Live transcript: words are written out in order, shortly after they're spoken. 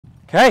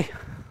Okay,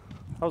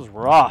 that was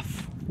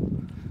rough.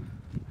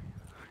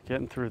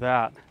 Getting through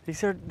that.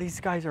 These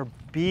guys are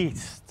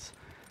beasts.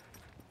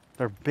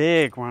 They're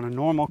big. We're on a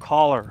normal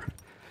collar.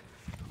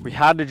 We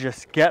had to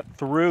just get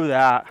through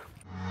that.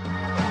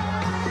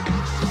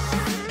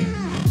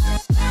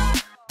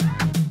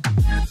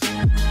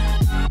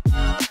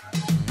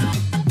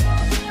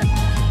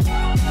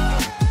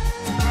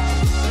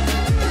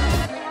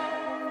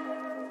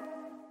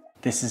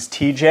 This is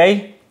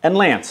TJ and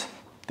Lance.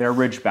 They're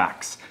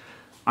ridgebacks.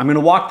 I'm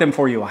gonna walk them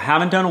for you. I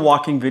haven't done a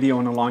walking video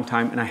in a long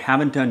time, and I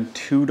haven't done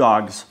two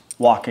dogs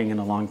walking in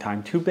a long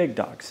time, two big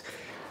dogs.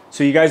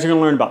 So you guys are gonna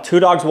learn about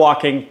two dogs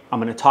walking. I'm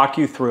gonna talk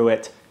you through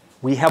it.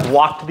 We have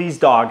walked these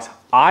dogs.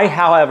 I,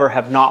 however,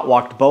 have not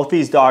walked both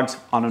these dogs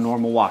on a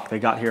normal walk. They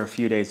got here a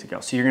few days ago.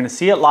 So you're gonna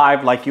see it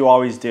live like you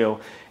always do,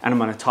 and I'm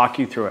gonna talk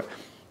you through it.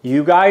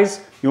 You guys,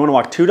 you wanna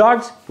walk two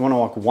dogs? You wanna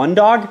walk one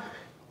dog? You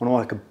wanna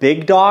walk a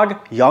big dog,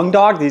 young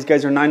dog? These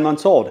guys are 9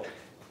 months old.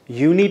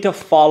 You need to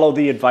follow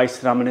the advice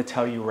that I'm gonna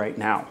tell you right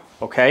now,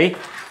 okay?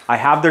 I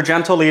have their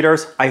gentle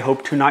leaders. I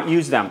hope to not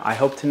use them. I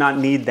hope to not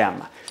need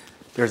them.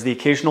 There's the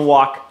occasional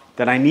walk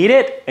that I need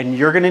it, and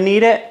you're gonna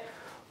need it,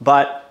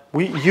 but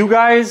you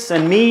guys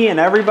and me and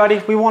everybody,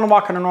 we wanna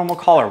walk on a normal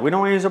collar. We don't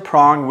wanna use a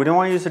prong. We don't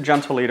wanna use a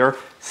gentle leader.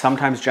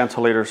 Sometimes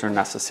gentle leaders are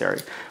necessary.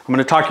 I'm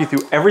gonna talk you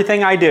through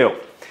everything I do.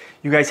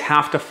 You guys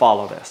have to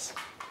follow this,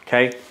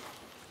 okay?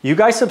 You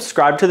guys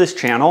subscribe to this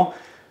channel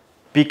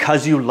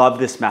because you love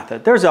this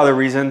method. There's other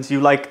reasons.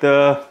 You like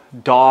the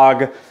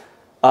dog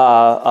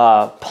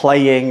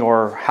playing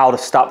or how to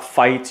stop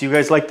fights. You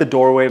guys like the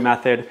doorway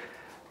method.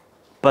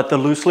 But the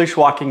loose leash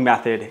walking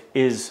method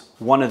is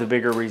one of the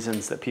bigger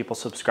reasons that people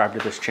subscribe to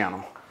this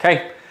channel.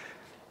 Okay,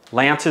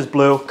 Lance is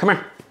blue. Come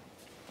here.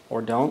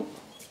 Or don't.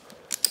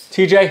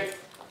 TJ.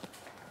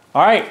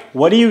 All right,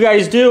 what do you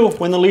guys do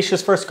when the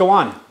leashes first go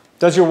on?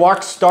 Does your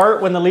walk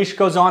start when the leash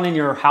goes on in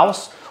your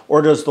house,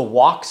 or does the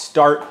walk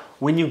start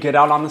when you get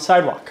out on the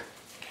sidewalk?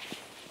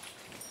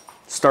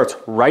 It starts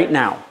right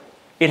now.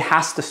 It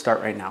has to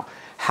start right now.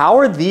 How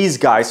are these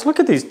guys,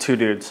 look at these two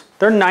dudes.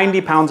 They're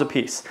 90 pounds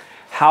apiece.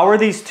 How are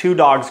these two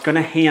dogs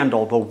gonna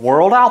handle the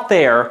world out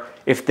there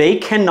if they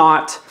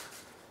cannot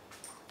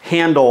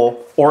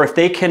handle, or if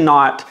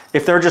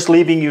they're just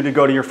leaving you to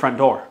go to your front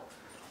door?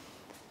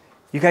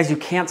 You guys, you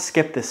can't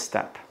skip this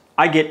step.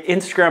 I get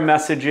Instagram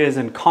messages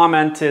and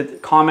comments and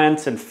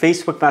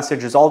Facebook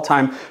messages all the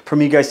time from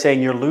you guys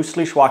saying your loose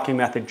leash walking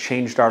method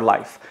changed our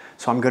life.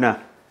 So I'm gonna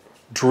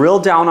drill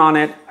down on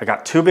it. I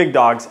got two big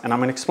dogs and I'm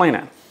gonna explain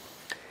it.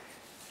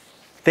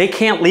 They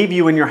can't leave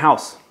you in your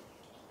house.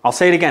 I'll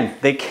say it again,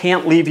 they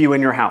can't leave you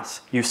in your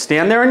house. You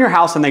stand there in your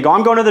house and they go,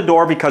 I'm going to the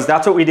door because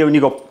that's what we do, and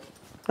you go,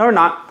 no, they're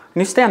not,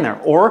 and you stand there.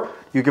 Or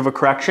you give a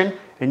correction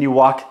and you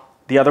walk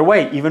the other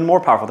way, even more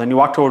powerful. Then you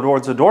walk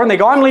towards the door and they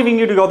go, I'm leaving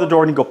you to go to the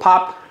door, and you go,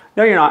 pop.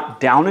 No, you're not.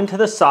 Down into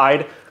the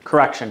side,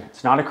 correction.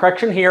 It's not a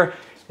correction here,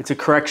 it's a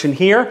correction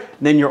here,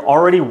 and then you're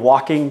already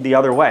walking the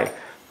other way.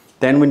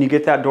 Then when you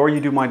get that door, you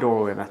do my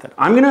doorway method.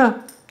 I'm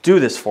gonna do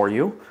this for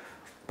you,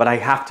 but I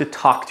have to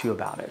talk to you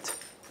about it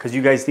because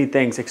you guys need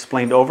things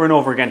explained over and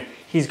over again.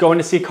 He's going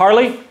to see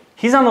Carly.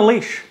 He's on a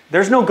leash.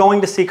 There's no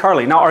going to see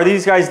Carly. Now, are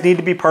these guys need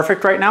to be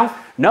perfect right now?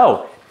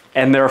 No,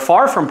 and they're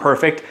far from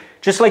perfect,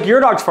 just like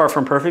your dog's far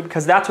from perfect,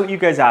 because that's what you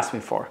guys asked me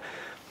for.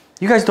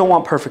 You guys don't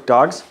want perfect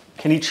dogs.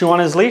 Can he chew on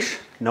his leash?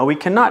 No, he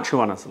cannot chew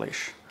on his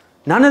leash.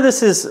 None of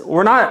this is,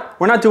 we're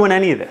not doing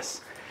any of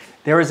this.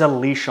 There is a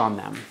leash on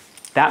them.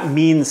 That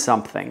means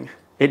something.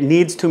 It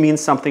needs to mean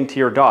something to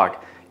your dog.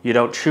 You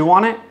don't chew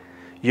on it.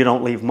 You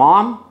don't leave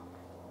mom.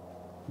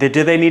 Do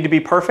they need to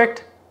be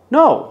perfect?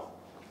 No,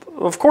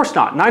 of course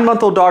not.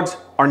 9-month-old dogs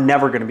are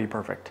never gonna be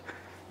perfect.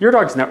 Your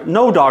dog's never,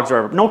 no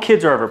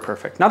kids are ever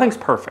perfect. Nothing's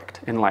perfect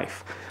in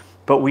life.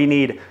 But we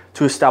need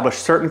to establish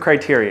certain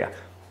criteria.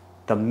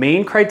 The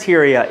main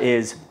criteria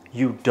is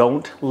you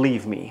don't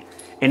leave me.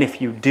 And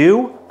if you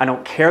do, I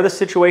don't care the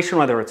situation,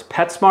 whether it's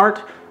PetSmart,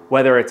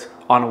 whether it's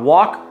on a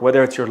walk,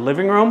 whether it's your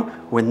living room,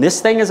 when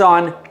this thing is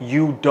on,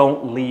 you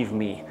don't leave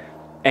me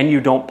and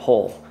you don't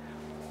pull.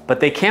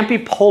 But they can't be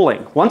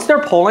pulling. Once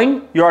they're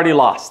pulling, you're already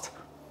lost.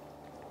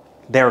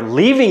 They're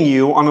leaving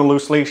you on a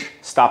loose leash,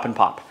 stop and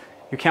pop.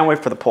 You can't wait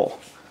for the pull.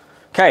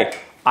 Okay,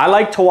 I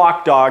like to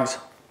walk dogs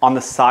on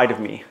the side of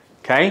me,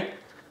 okay?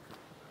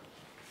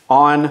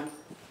 On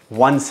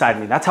one side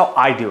of me. That's how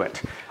I do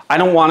it. I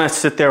don't want to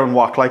sit there and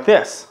walk like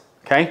this,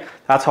 okay?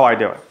 That's how I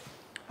do it.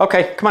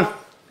 Okay, come on.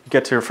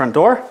 Get to your front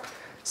door.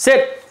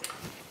 Sit.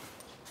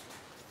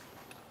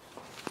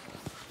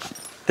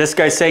 This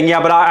guy's saying,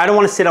 yeah, but I don't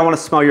want to sit. I want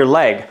to smell your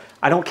leg.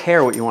 I don't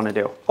care what you want to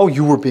do. Oh,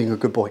 you were being a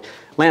good boy.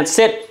 Lance,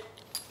 sit.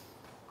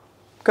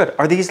 Good.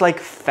 Are these like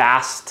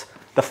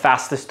the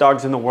fastest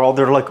dogs in the world?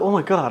 They're like, oh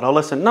my God, I'll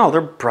listen. No,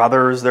 they're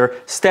brothers.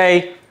 They're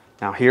stay.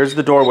 Now here's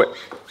the doorway.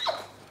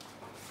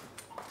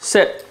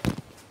 Sit.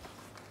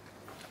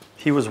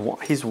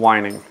 He's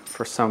whining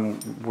for some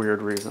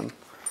weird reason.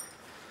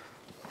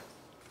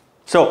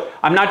 So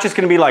I'm not just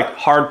gonna be like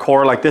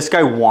hardcore, like this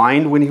guy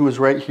whined when he was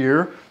right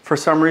here for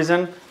some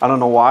reason. I don't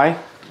know why.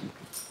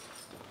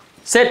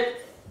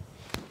 Sit.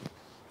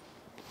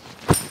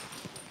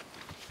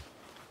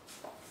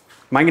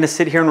 Am I gonna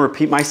sit here and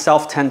repeat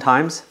myself 10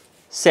 times?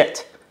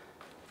 Sit.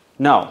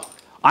 No.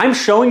 I'm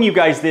showing you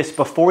guys this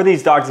before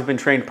these dogs have been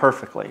trained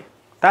perfectly.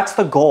 That's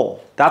the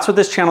goal. That's what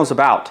this channel's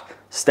about.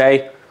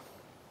 Stay.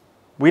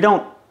 We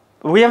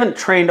haven't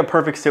trained a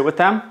perfect sit with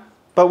them,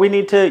 but you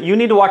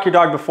need to walk your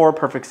dog before a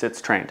perfect sit's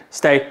trained.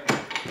 Stay.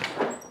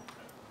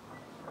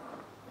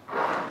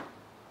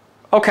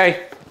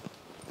 Okay.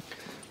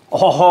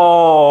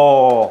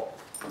 Oh,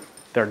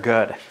 they're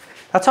good.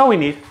 That's all we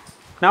need.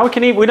 Now we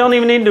can eat. We don't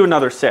even need to do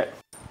another sit.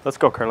 Let's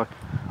go, Curly.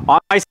 On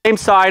my same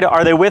side,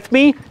 are they with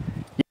me?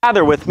 Yeah,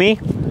 they're with me.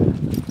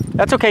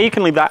 That's okay, you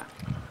can leave that.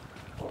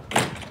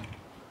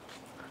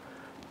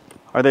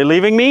 Are they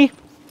leaving me?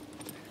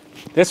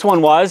 This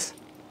one was.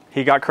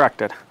 He got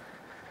corrected.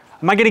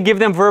 Am I gonna give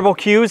them verbal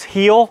cues?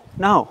 Heel?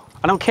 No,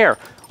 I don't care.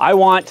 I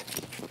want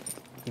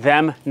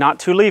them not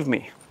to leave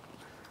me.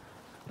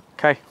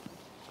 Okay,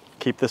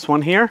 keep this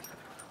one here.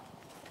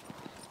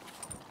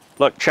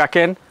 Look, check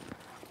in.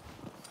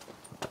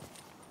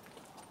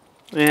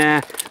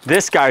 Yeah,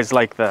 this guy's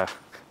like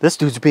this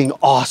dude's being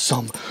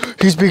awesome.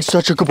 He's being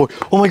such a good boy.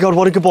 Oh my God,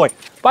 what a good boy.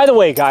 By the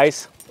way,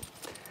 guys,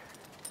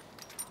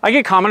 I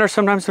get commenters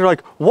sometimes, they're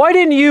like, why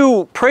didn't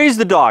you praise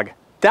the dog?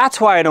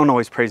 That's why I don't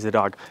always praise the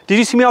dog. Did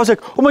you see me? I was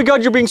like, oh my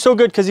God, you're being so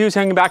good, because he was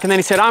hanging back, and then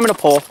he said, I'm gonna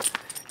pull.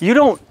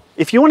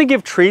 If you wanna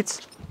give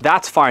treats,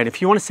 that's fine.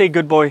 If you wanna say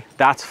good boy,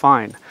 that's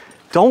fine.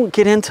 Don't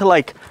get into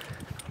like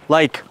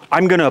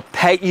I'm gonna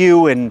pet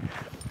you and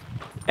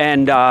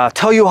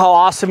tell you how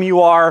awesome you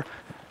are,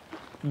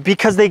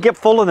 because they get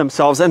full of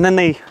themselves and then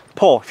they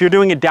pull. If you're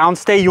doing a down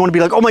stay, you want to be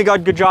like, oh my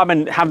God, good job,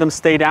 and have them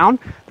stay down.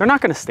 They're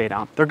not going to stay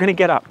down. They're going to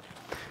get up.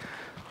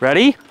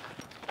 Ready?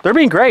 They're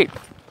being great.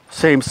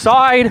 Same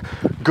side,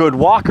 good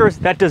walkers.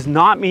 That does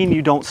not mean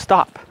you don't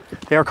stop.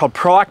 They are called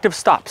proactive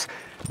stops,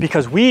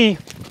 because we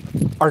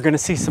are going to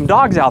see some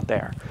dogs out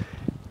there.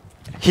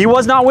 He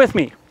was not with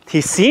me. He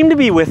seemed to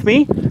be with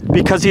me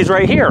because he's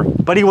right here,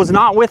 but he was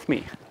not with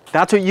me.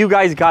 That's what you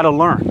guys got to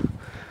learn.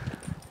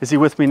 Is he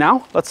with me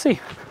now? Let's see.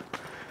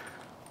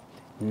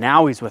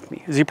 Now he's with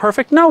me. Is he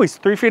perfect? No, he's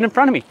 3 feet in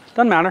front of me.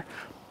 Doesn't matter.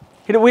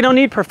 We don't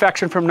need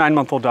perfection from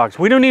 9-month-old dogs.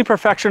 We don't need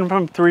perfection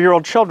from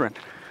 3-year-old children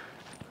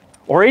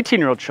or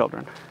 18-year-old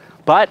children.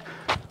 But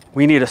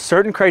we need a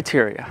certain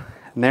criteria,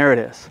 and there it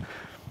is.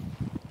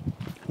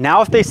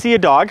 Now if they see a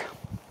dog,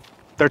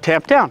 they're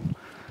tamped down.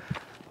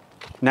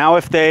 Now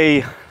if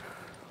they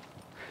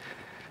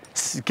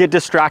get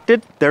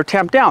distracted, they're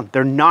tamped down.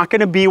 They're not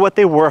going to be what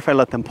they were if I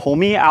let them pull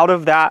me out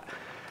of that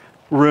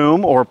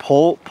room or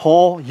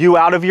pull you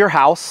out of your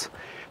house.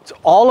 It's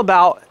all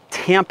about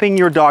tamping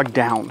your dog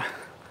down.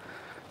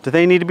 Do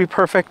they need to be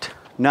perfect?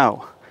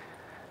 No.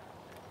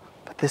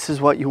 But this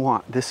is what you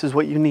want. This is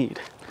what you need.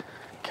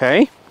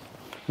 Okay?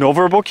 No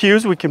verbal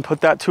cues. We can put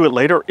that to it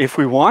later if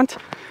we want.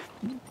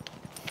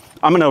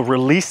 I'm gonna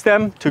release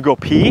them to go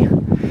pee.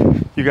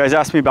 You guys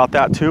asked me about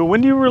that too.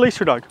 When do you release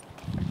your dog?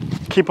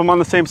 Keep them on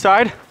the same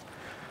side.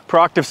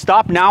 Proactive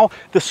stop. Now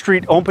the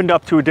street opened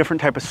up to a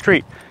different type of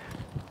street.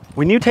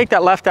 When you take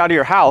that left out of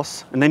your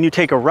house and then you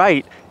take a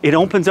right, it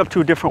opens up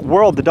to a different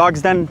world. The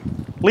dogs then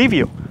leave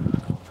you.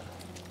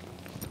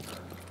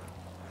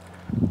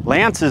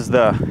 Lance is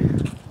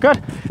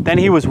good. Then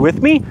he was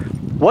with me.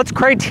 What's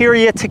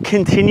criteria to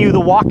continue the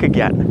walk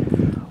again?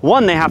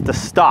 1, they have to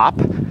stop.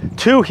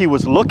 2, he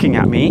was looking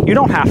at me. You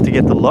don't have to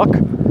get the look.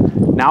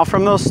 Now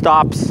from those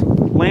stops,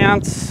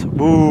 Lance,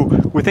 ooh,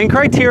 within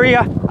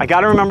criteria, I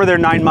gotta remember they're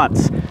 9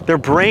 months. Their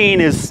brain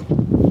is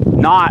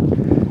not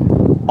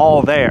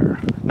all there.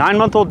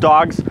 9-month-old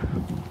dogs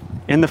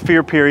in the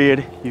fear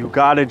period, you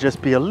gotta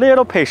just be a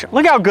little patient.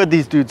 Look how good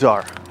these dudes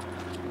are.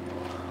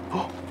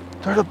 Oh,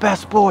 they're the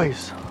best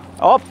boys.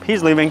 Oh,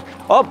 he's leaving.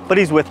 Oh, but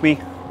he's with me.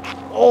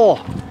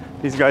 Oh,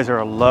 these guys are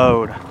a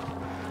load.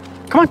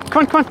 Come on,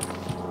 come on, come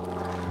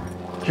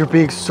on. You're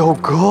being so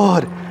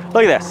good.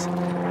 Look at this.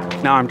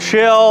 Now I'm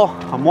chill,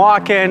 I'm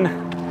walking.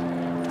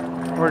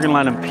 We're gonna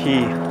let him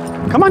pee.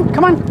 Come on,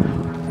 come on.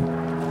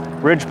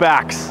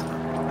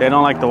 Ridgebacks, they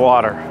don't like the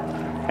water,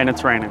 and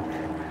it's raining.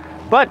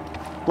 But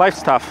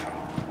life's tough.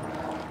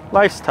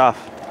 Life's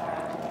tough.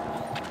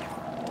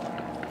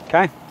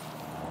 Okay.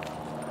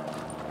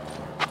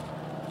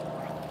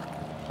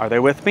 Are they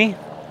with me?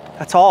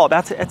 That's all.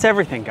 That's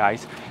everything,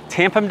 guys.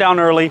 Tamp them down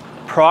early.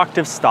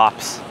 Proactive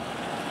stops.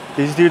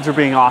 These dudes are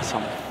being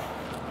awesome.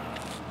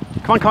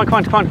 Come on, come on, come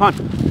on, come on, come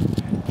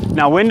on.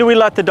 Now, when do we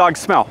let the dog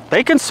smell?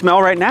 They can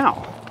smell right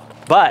now,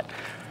 but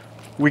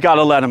we got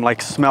to let them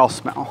like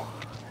smell.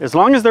 As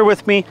long as they're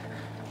with me,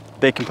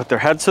 they can put their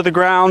heads to the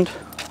ground.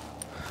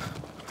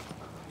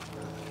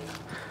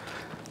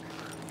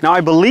 Now,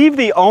 I believe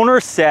the owner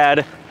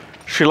said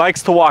she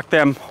likes to walk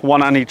them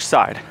 1 on each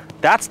side.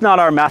 That's not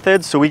our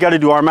method, so we got to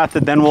do our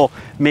method, then we'll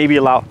maybe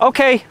allow,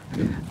 okay.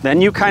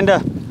 Then you kind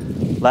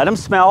of let them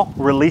smell,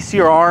 release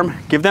your arm,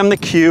 give them the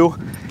cue,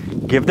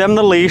 give them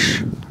the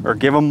leash, or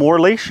give them more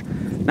leash.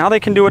 Now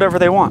they can do whatever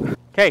they want.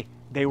 Okay,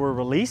 they were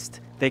released.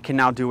 They can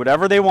now do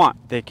whatever they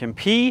want. They can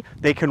pee,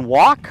 they can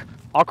walk.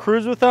 I'll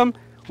cruise with them.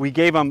 We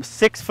gave them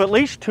 6-foot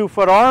leash,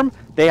 2-foot arm.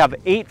 They have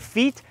 8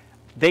 feet.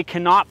 They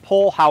cannot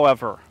pull,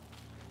 however.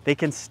 They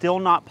can still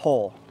not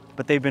pull,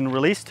 but they've been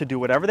released to do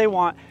whatever they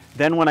want.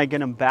 Then when I get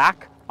them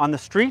back on the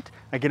street,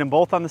 I get them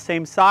both on the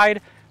same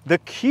side. The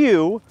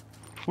cue,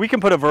 we can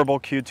put a verbal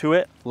cue to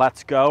it,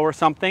 let's go or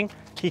something.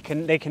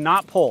 They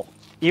cannot pull.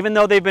 Even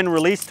though they've been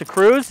released to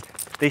cruise,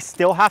 they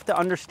still have to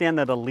understand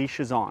that a leash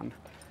is on.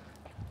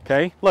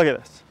 Okay, look at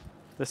this.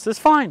 This is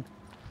fine.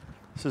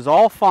 This is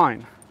all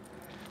fine.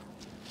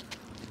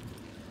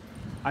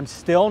 I'm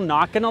still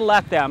not gonna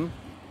let them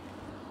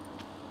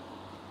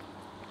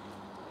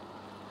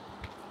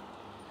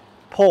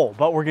pull,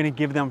 but we're gonna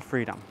give them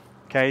freedom.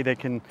 Okay, they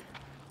can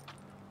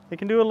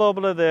do a little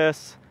bit of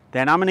this.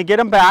 Then I'm gonna get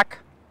them back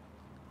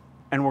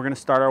and we're gonna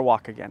start our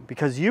walk again,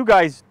 because you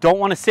guys don't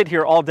wanna sit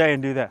here all day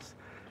and do this.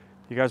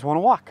 You guys wanna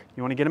walk,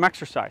 you wanna get them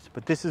exercise,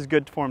 but this is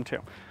good for them too.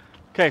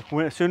 Okay,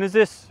 as soon as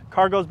this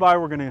car goes by,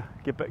 we're gonna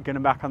get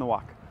them back on the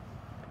walk.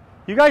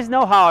 You guys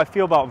know how I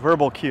feel about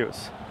verbal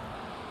cues.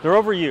 They're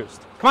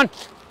overused. Come on.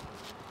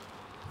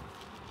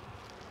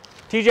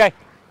 TJ.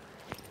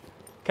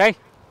 Okay,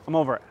 I'm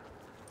over it.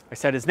 I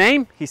said his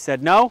name, he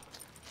said no.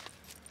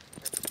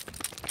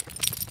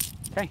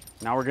 Okay,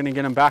 now we're gonna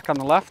get him back on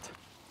the left.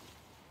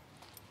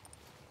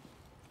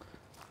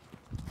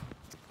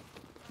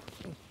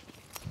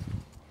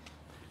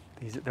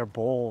 They're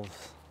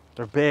bulls,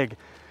 they're big.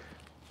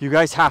 You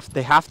guys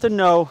they have to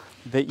know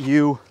that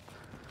you're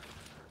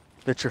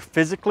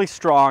physically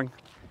strong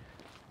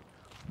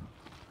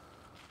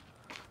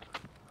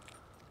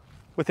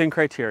within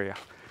criteria.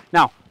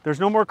 Now, there's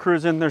no more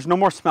cruising, there's no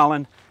more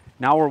smelling.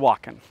 Now we're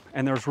walking,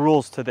 and there's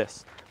rules to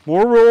this.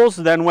 More rules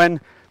than when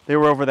they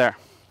were over there.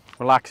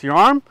 Relax your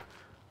arm.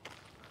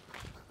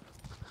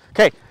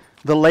 Okay,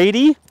 the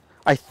lady,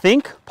 I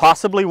think,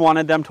 possibly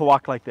wanted them to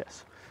walk like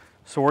this.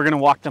 So we're gonna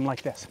walk them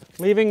like this.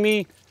 Leaving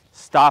me,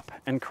 stop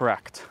and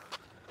correct.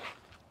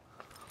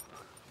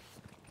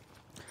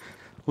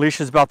 Leash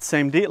is about the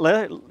same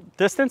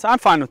distance. I'm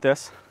fine with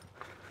this.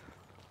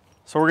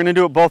 So we're gonna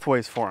do it both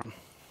ways for them.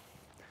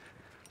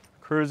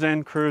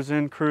 Cruising,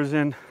 cruising,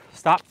 cruising,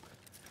 stop.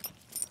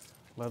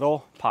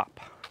 Little pop.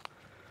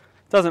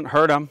 Doesn't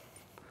hurt them.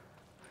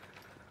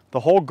 The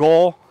whole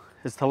goal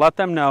is to let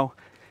them know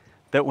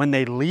that when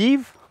they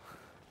leave,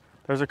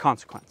 there's a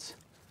consequence.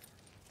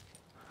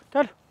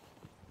 Good.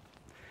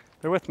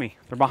 They're with me.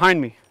 They're behind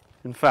me,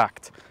 in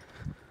fact.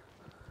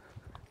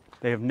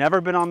 They have never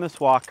been on this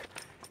walk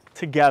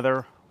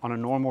together on a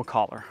normal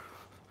collar.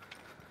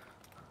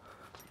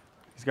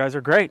 These guys are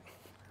great.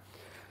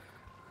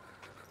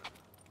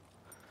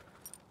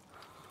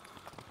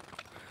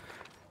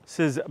 This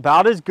is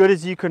about as good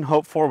as you can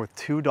hope for with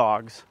two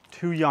dogs,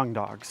 two young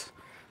dogs.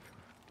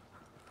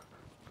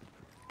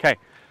 Okay,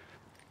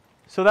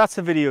 so that's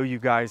the video, you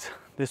guys.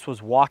 This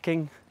was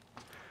walking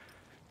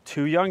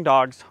two young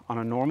dogs on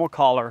a normal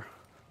collar,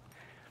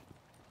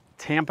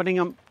 tamping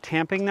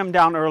them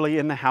down early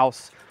in the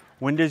house.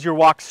 When does your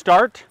walk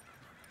start?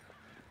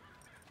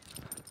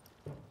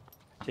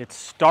 It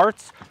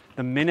starts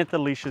the minute the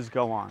leashes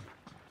go on.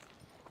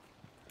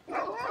 Good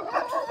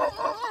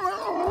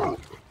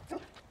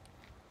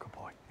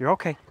boy. You're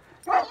okay.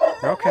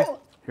 You're okay.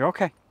 You're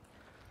okay.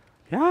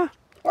 Yeah.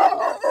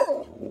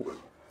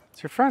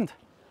 It's your friend.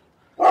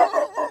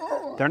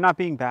 They're not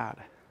being bad,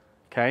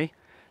 okay?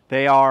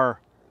 They are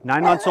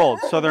 9 months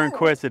old, so they're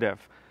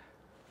inquisitive.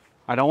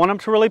 I don't want them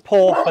to really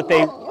pull, but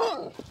they...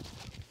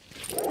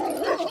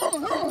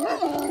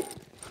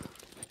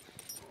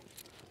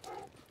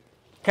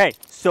 Okay,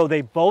 so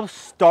they both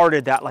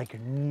started that like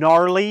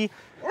gnarly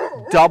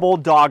double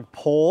dog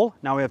pull.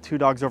 Now we have two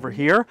dogs over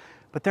here,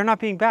 but they're not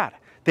being bad.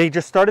 They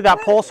just started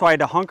that pull, so I had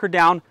to hunker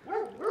down.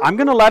 I'm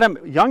gonna let them,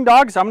 young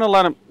dogs, I'm gonna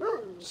let them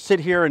sit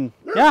here and,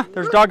 yeah,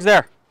 there's dogs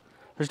there.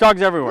 There's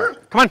dogs everywhere.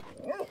 Come on.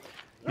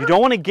 You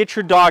don't wanna get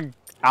your dog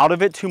out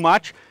of it too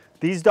much.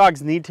 These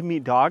dogs need to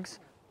meet dogs.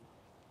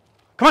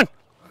 Come on.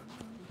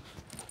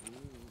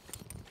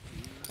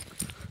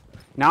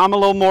 Now I'm a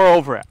little more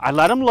over it. I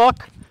let them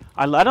look,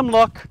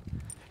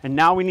 and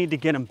now we need to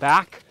get them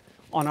back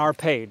on our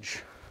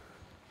page.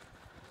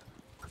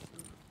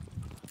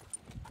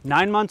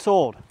 9 months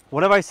old.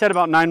 What have I said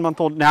about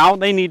 9-month-old? Now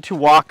they need to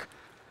walk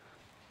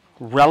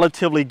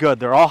relatively good.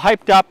 They're all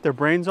hyped up, their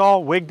brains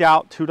all wigged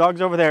out. Two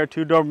dogs over there,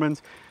 two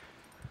Dobermans.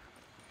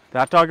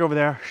 That dog over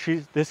there,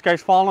 this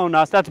guy's following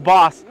us. That's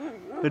Boss.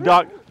 The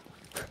dog.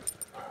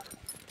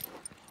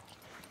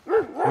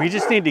 We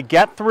just need to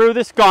get through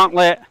this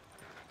gauntlet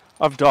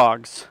of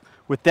dogs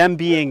with them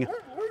being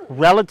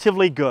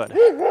relatively good,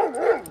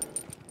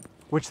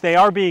 which they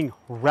are being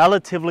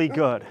relatively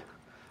good.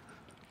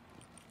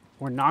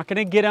 We're not going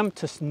to get them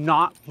to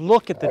not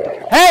look at the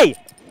dog. Hey!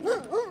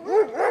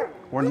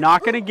 We're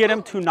not going to get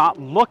them to not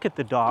look at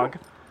the dog,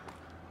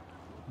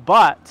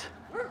 but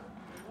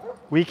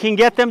we can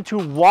get them to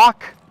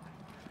walk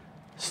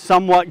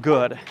somewhat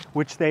good,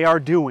 which they are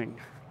doing.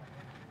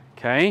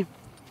 Okay?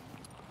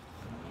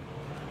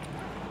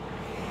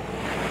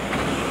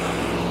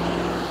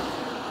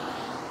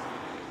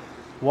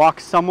 Walk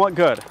somewhat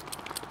good,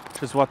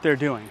 which is what they're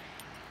doing.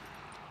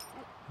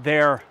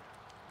 Their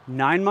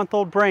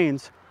 9-month-old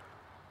brains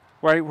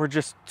right? We're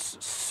just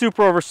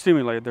super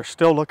overstimulated. They're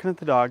still looking at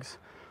the dogs.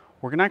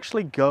 We're gonna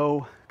actually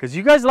go, because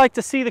you guys like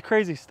to see the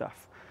crazy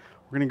stuff.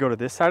 We're gonna go to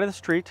this side of the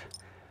street.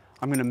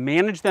 I'm gonna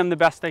manage them the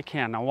best I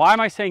can. Now, why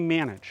am I saying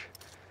manage?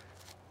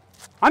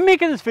 I'm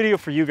making this video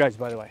for you guys,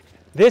 by the way.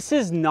 This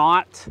is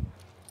not,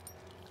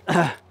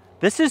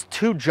 this is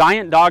 2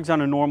 giant dogs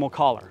on a normal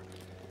collar.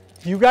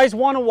 If you guys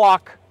wanna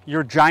walk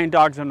your giant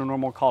dogs on a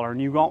normal collar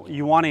and you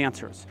want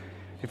answers,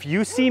 if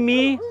you see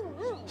me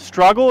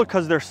struggle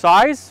because their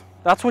size,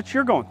 that's what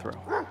you're going through.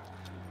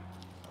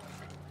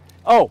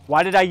 Oh,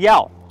 why did I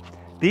yell?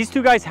 These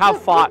 2 guys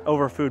have fought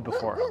over food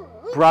before.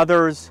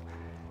 Brothers,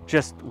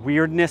 just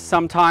weirdness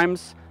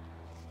sometimes.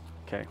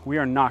 Okay, we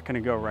are not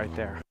gonna go right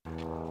there.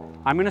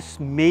 I'm gonna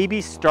maybe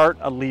start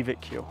a leave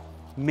it cue.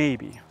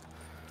 Maybe.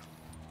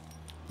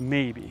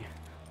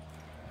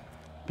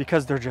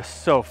 Because they're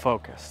just so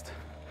focused.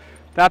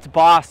 That's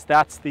Boss,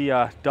 that's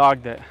the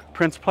dog that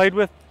Prince played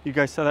with. You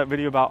guys saw that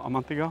video about a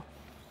month ago.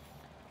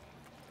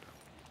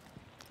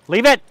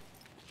 Leave it,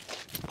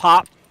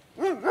 Pop.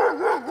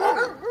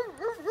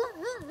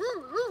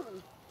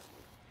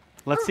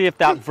 Let's see if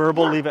that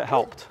verbal leave it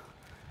helped.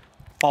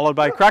 Followed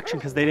by a correction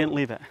because they didn't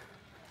leave it.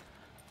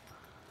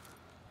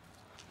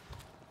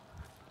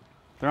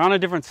 They're on a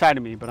different side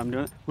of me, but I'm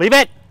doing it. Leave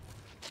it!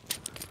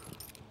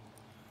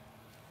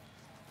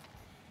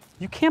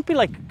 You can't be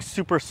like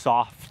super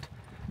soft.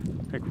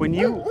 Like when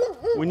you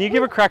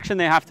give a correction,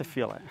 they have to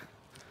feel it.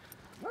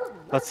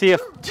 Let's see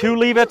if 2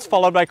 leave it's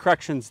followed by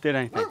corrections did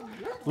anything.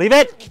 Leave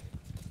it!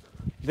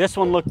 This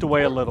one looked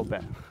away a little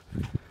bit.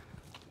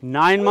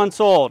 9 months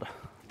old.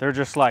 They're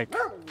just like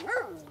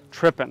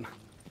tripping.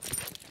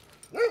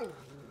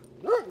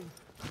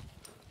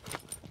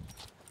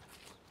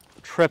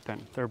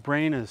 Tripping. Their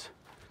brain is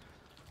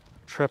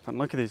tripping.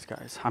 Look at these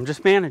guys. I'm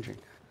just managing.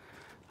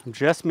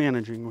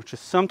 Which is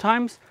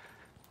sometimes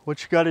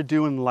what you got to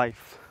do in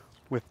life.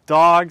 With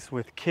dogs,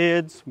 with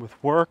kids, with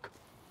work.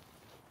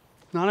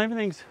 Not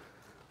everything's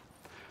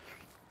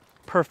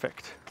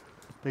perfect.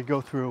 They go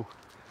through.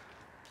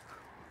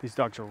 These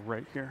dogs are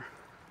right here.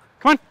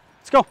 Come on,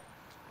 let's go.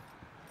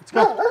 Let's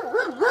go.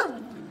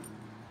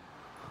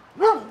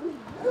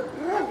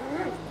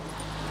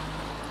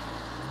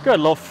 Good,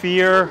 little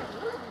fear.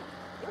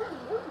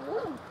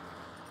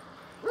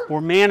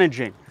 We're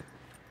managing.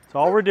 That's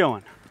all we're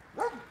doing.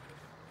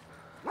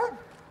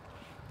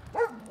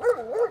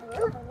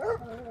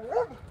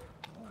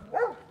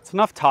 It's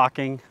enough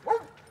talking.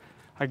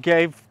 I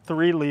gave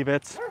 3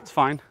 leave-its. It's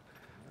fine.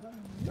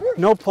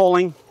 No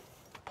pulling.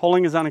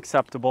 Pulling is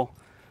unacceptable.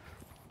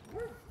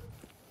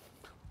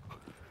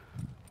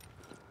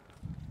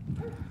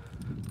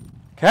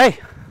 Okay,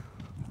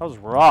 that was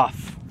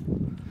rough.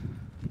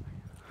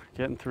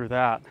 Getting through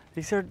that.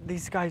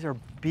 These guys are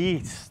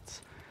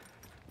beasts.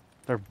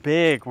 They're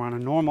big. We're on a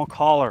normal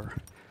collar.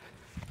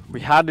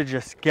 We had to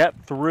just get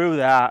through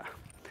that.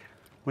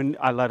 When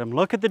I let them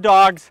look at the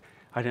dogs,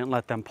 I didn't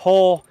let them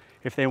pull.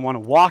 If they want to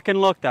walk and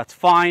look, that's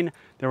fine.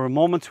 There were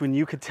moments when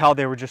you could tell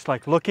they were just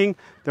like looking.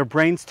 Their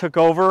brains took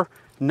over.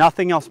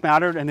 Nothing else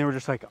mattered. And they were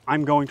just like,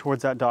 I'm going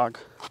towards that dog.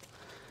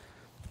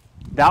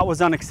 That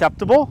was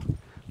unacceptable.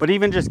 But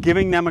even just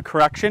giving them a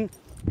correction,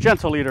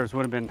 gentle leaders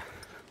would have been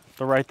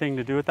the right thing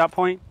to do at that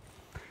point.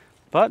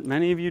 But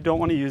many of you don't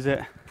want to use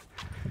it,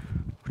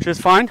 which is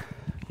fine.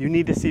 You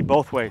need to see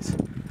both ways.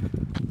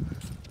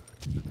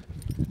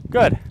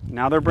 Good.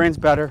 Now their brain's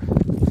better.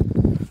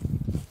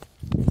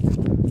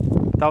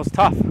 That was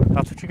tough.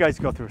 That's what you guys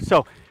go through.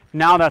 So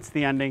now that's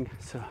the ending.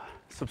 So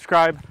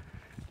subscribe,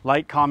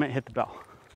 like, comment, hit the bell.